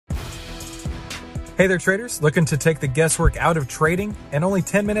Hey there, traders. Looking to take the guesswork out of trading and only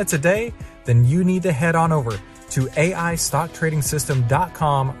 10 minutes a day? Then you need to head on over to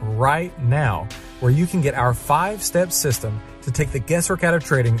AIStockTradingSystem.com right now, where you can get our 5-step system to take the guesswork out of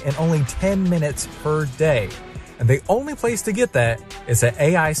trading in only 10 minutes per day. And the only place to get that is at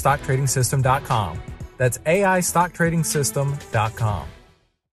AIStockTradingSystem.com. That's AIStockTradingSystem.com.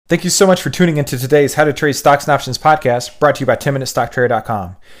 Thank you so much for tuning into today's How to Trade Stocks and Options podcast, brought to you by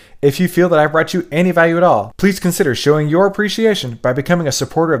 10MinuteStockTrader.com. If you feel that I brought you any value at all, please consider showing your appreciation by becoming a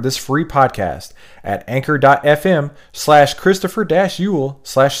supporter of this free podcast at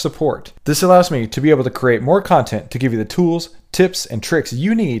anchor.fm/Christopher-Uhl/support. This allows me to be able to create more content to give you the tools, tips, and tricks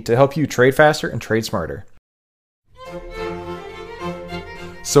you need to help you trade faster and trade smarter.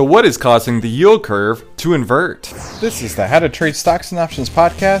 So what is causing the yield curve to invert? This is the How to Trade Stocks and Options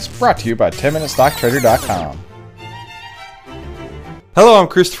podcast, brought to you by 10MinuteStockTrader.com. Hello, I'm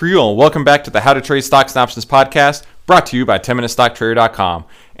Christopher Uhl, and welcome back to the How to Trade Stocks and Options podcast, brought to you by 10MinuteStockTrader.com.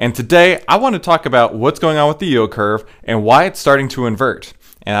 And today, I want to talk about what's going on with the yield curve and why it's starting to invert.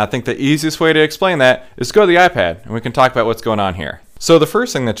 And I think the easiest way to explain that is to go to the iPad, and we can talk about what's going on here. So the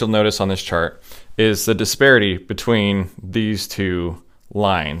first thing that you'll notice on this chart is the disparity between these two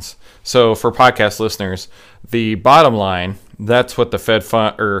lines. So for podcast listeners, the bottom line, that's what the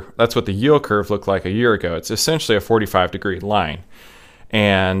that's what the yield curve looked like a year ago. It's essentially a 45-degree line.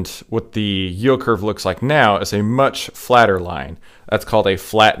 And what the yield curve looks like now is a much flatter line. That's called a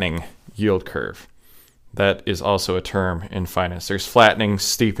flattening yield curve. That is also a term in finance. There's flattening,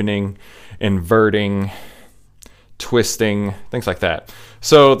 steepening, inverting, twisting, things like that.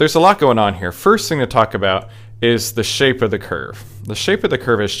 So there's a lot going on here. First thing to talk about is the shape of the curve. The shape of the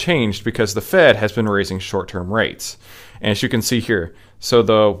curve has changed because the Fed has been raising short-term rates. And as you can see here, so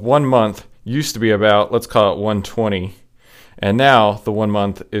the 1 month used to be about, let's call it 120, and now the 1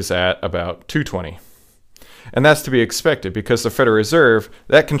 month is at about 220. And that's to be expected because the Federal Reserve,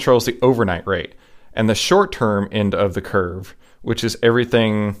 that controls the overnight rate. And the short-term end of the curve, which is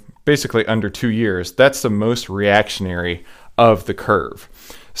everything basically under 2 years, that's the most reactionary of the curve.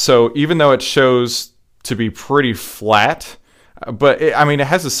 So even though it shows to be pretty flat, but it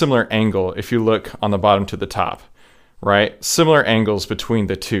has a similar angle if you look on the bottom to the top, right? Similar angles between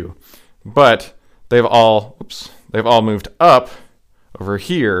the two. But they've all moved up over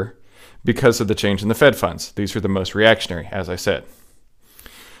here because of the change in the Fed funds. These are the most reactionary, as I said.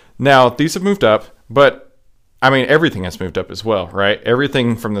 Now, these have moved up, but everything has moved up as well, right?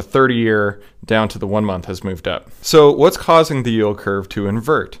 Everything from the 30-year down to the 1 month has moved up. So what's causing the yield curve to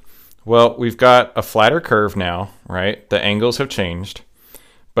invert? Well, we've got a flatter curve now, right? The angles have changed,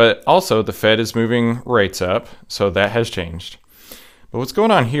 but also the Fed is moving rates up, so that has changed. But what's going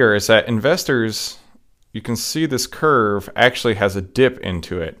on here is that investors, you can see this curve actually has a dip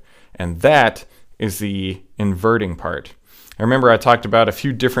into it, and that is the inverting part. I remember I talked about a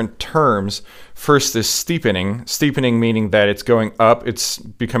few different terms. First is steepening meaning that it's going up, it's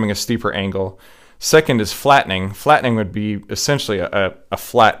becoming a steeper angle. Second is flattening. Flattening would be essentially a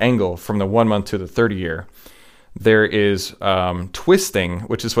flat angle from the 1 month to the 30-year. There is twisting,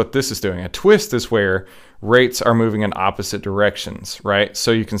 which is what this is doing. A twist is where rates are moving in opposite directions, right? So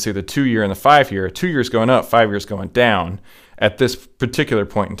you can see the 2-year and the 5-year. 2 years going up, 5 years going down at this particular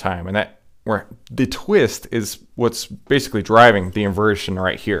point in time. And that where the twist is what's basically driving the inversion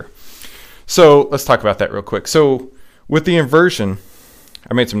right here. So let's talk about that real quick. So with the inversion,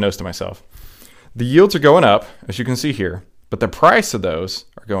 I made some notes to myself. The yields are going up, as you can see here, but the price of those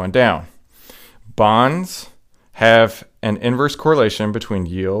are going down. Bonds have an inverse correlation between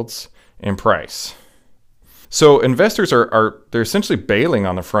yields and price. So investors they're essentially bailing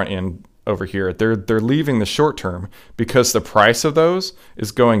on the front end over here. They're leaving the short term because the price of those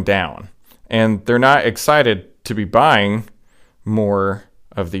is going down. And they're not excited to be buying more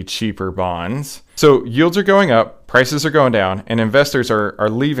of the cheaper bonds. So yields are going up, prices are going down, and investors are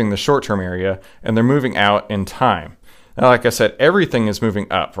leaving the short-term area, and they're moving out in time. Now, like I said, everything is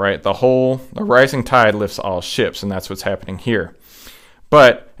moving up, right? The rising tide lifts all ships, and that's what's happening here.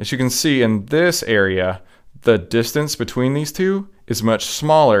 But as you can see in this area, the distance between these two is much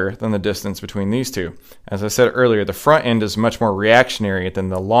smaller than the distance between these two. As I said earlier, the front end is much more reactionary than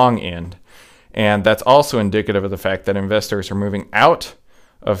the long end. And that's also indicative of the fact that investors are moving out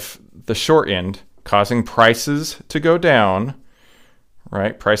of the short end, causing prices to go down,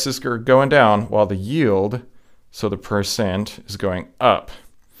 right? Prices are going down while the yield, so the percent, is going up.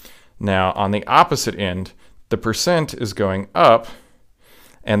 Now, on the opposite end, the percent is going up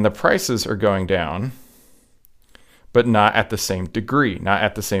and the prices are going down, but not at the same degree, not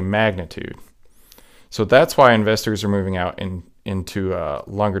at the same magnitude. So that's why investors are moving out in into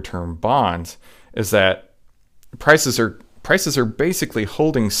longer term bonds is that prices are basically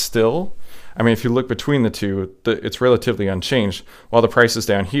holding still. I mean, if you look between the two, it's relatively unchanged, while the prices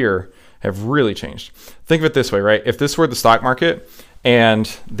down here have really changed. Think of it this way, right? If this were the stock market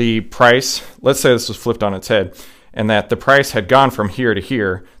and the price, let's say this was flipped on its head, and that the price had gone from here to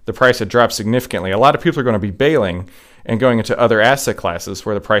here, the price had dropped significantly. A lot of people are going to be bailing and going into other asset classes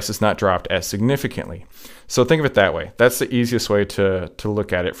where the price has not dropped as significantly. So think of it that way. That's the easiest way to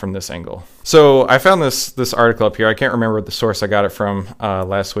look at it from this angle. So I found this article up here. I can't remember the source I got it from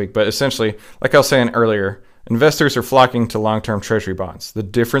last week, but essentially, like I was saying earlier, investors are flocking to long-term treasury bonds. The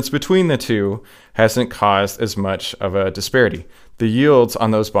difference between the two hasn't caused as much of a disparity. The yields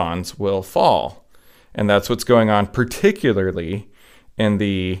on those bonds will fall. And that's what's going on, particularly in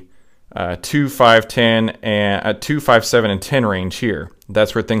the 2, 5, 10, and 2, 5, 7, and 10 range here.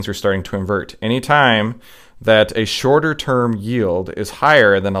 That's where things are starting to invert. Anytime that a shorter term yield is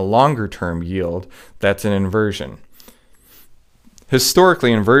higher than a longer term yield, that's an inversion.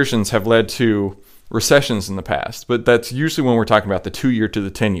 Historically, inversions have led to recessions in the past, but that's usually when we're talking about the 2-year to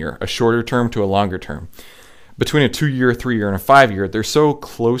the 10-year, a shorter term to a longer term. Between a 2-year, 3-year, and a 5-year, they're so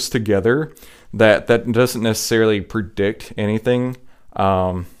close together that doesn't necessarily predict anything.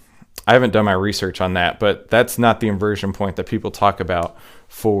 I haven't done my research on that, but that's not the inversion point that people talk about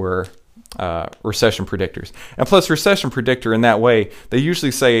for recession predictors. And plus, recession predictor in that way, they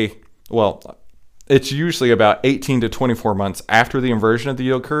usually say, well, it's usually about 18 to 24 months after the inversion of the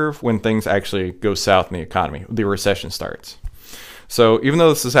yield curve when things actually go south in the economy, the recession starts. So even though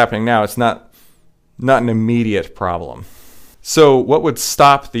this is happening now, it's not an immediate problem. So what would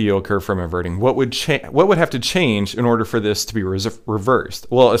stop the yield curve from inverting? What would have to change in order for this to be reversed?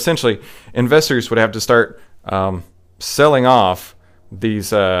 Well, essentially, investors would have to start selling off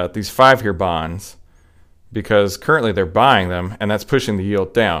these 5-year bonds because currently they're buying them, and that's pushing the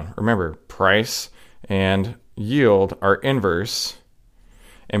yield down. Remember, price and yield are inverse,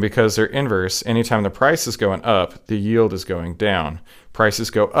 and because they're inverse, anytime the price is going up, the yield is going down. Prices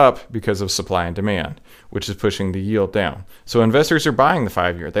go up because of supply and demand, which is pushing the yield down. So investors are buying the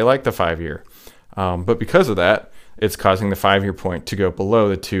 5-year. They like the 5-year. But because of that, it's causing the 5-year point to go below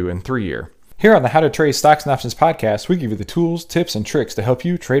the 2 and 3-year. Here on the How to Trade Stocks and Options podcast, we give you the tools, tips, and tricks to help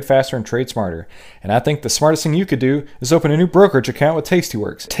you trade faster and trade smarter. And I think the smartest thing you could do is open a new brokerage account with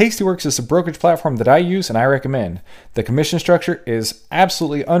Tastyworks. Tastyworks is a brokerage platform that I use and I recommend. The commission structure is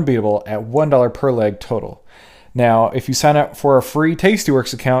absolutely unbeatable at $1 per leg total. Now, if you sign up for a free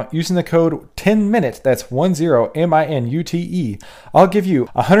Tastyworks account using the code 10MINUTE, that's 10MINUTE, I'll give you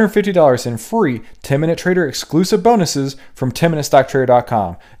 $150 in free 10-Minute Trader exclusive bonuses from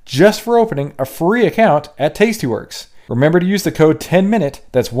 10MinuteStockTrader.com just for opening a free account at Tastyworks. Remember to use the code 10MINUTE,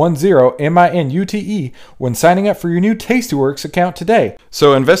 that's 10MINUTE, when signing up for your new Tastyworks account today.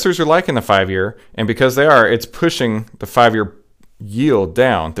 So investors are liking the 5-year, and because they are, it's pushing the 5-year yield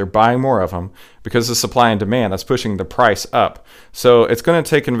down. They're buying more of them because of supply and demand. That's pushing the price up. So it's going to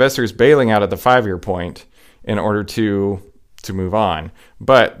take investors bailing out at the 5-year point in order to move on.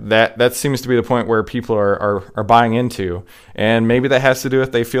 But that seems to be the point where people are buying into, and maybe that has to do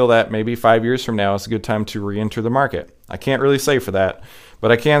with they feel that maybe 5 years from now is a good time to re-enter the market. I can't really say for that,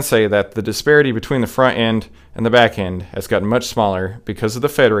 but I can say that the disparity between the front end and the back end has gotten much smaller because of the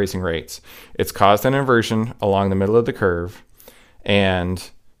Fed raising rates. It's caused an inversion along the middle of the curve.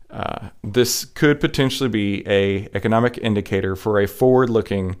 And this could potentially be an economic indicator for a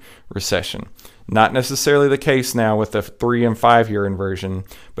forward-looking recession. Not necessarily the case now with a 3 and 5-year inversion,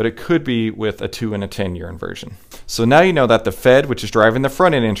 but it could be with a 2 and a 10-year inversion. So now you know that the Fed, which is driving the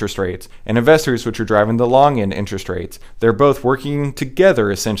front-end interest rates, and investors, which are driving the long-end interest rates, they're both working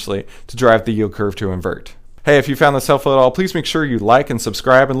together, essentially, to drive the yield curve to invert. Hey, if you found this helpful at all, please make sure you like and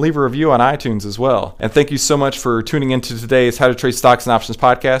subscribe and leave a review on iTunes as well. And thank you so much for tuning into today's How to Trade Stocks and Options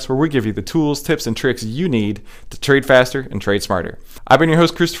podcast, where we give you the tools, tips, and tricks you need to trade faster and trade smarter. I've been your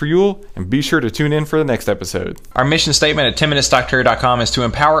host, Christopher Uhl, and be sure to tune in for the next episode. Our mission statement at 10MinuteStockTrader.com is to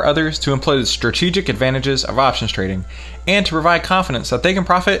empower others to employ the strategic advantages of options trading and to provide confidence that they can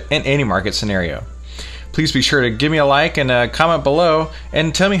profit in any market scenario. Please be sure to give me a like and a comment below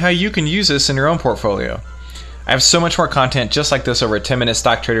and tell me how you can use this in your own portfolio. I have so much more content just like this over at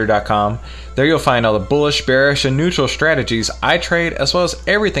 10MinuteStockTrader.com. There you'll find all the bullish, bearish, and neutral strategies I trade, as well as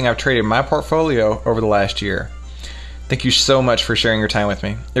everything I've traded in my portfolio over the last year. Thank you so much for sharing your time with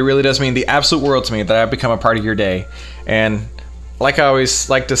me. It really does mean the absolute world to me that I've become a part of your day. And like I always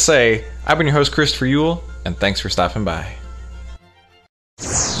like to say, I've been your host, Christopher Uhl, and thanks for stopping by.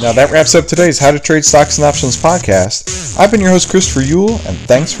 Now that wraps up today's How to Trade Stocks and Options podcast. I've been your host, Christopher Uhl, and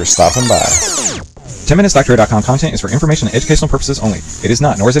thanks for stopping by. 10MinuteStockTrader.com content is for information and educational purposes only. It is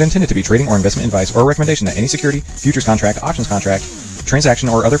not, nor is it intended to be trading or investment advice or recommendation that any security, futures contract, options contract, transaction,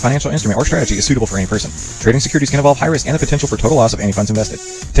 or other financial instrument or strategy is suitable for any person. Trading securities can involve high risk and the potential for total loss of any funds invested.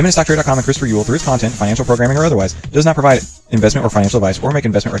 10MinuteStockTrader.com and Christopher Uhl, through its content, financial programming, or otherwise, does not provide investment or financial advice or make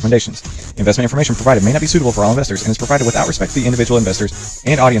investment recommendations. Investment information provided may not be suitable for all investors and is provided without respect to the individual investors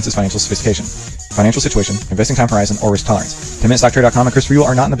and audience's financial sophistication, financial situation, investing time horizon, or risk tolerance. 10MinuteStockTrader.com and Christopher Uhl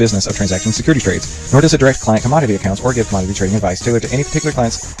are not in the business of transacting security trades, nor does it direct client commodity accounts or give commodity trading advice tailored to any particular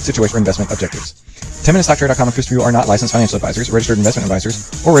client's situation or investment objectives. 10MinuteStockTrader.com and Christopher Uhl are not licensed financial advisors, registered investment advisors,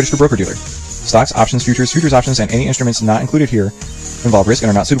 or registered broker-dealer. Stocks, options, futures options, and any instruments not included here involve risk and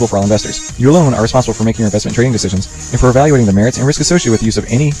are not suitable for all investors. You alone are responsible for making your investment trading decisions and for evaluating the merits and risk associated with the use of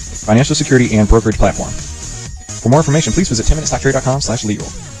any financial security and brokerage platform. For more information, please visit 10MinuteStockTrader.com/legal.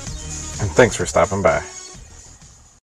 And thanks for stopping by.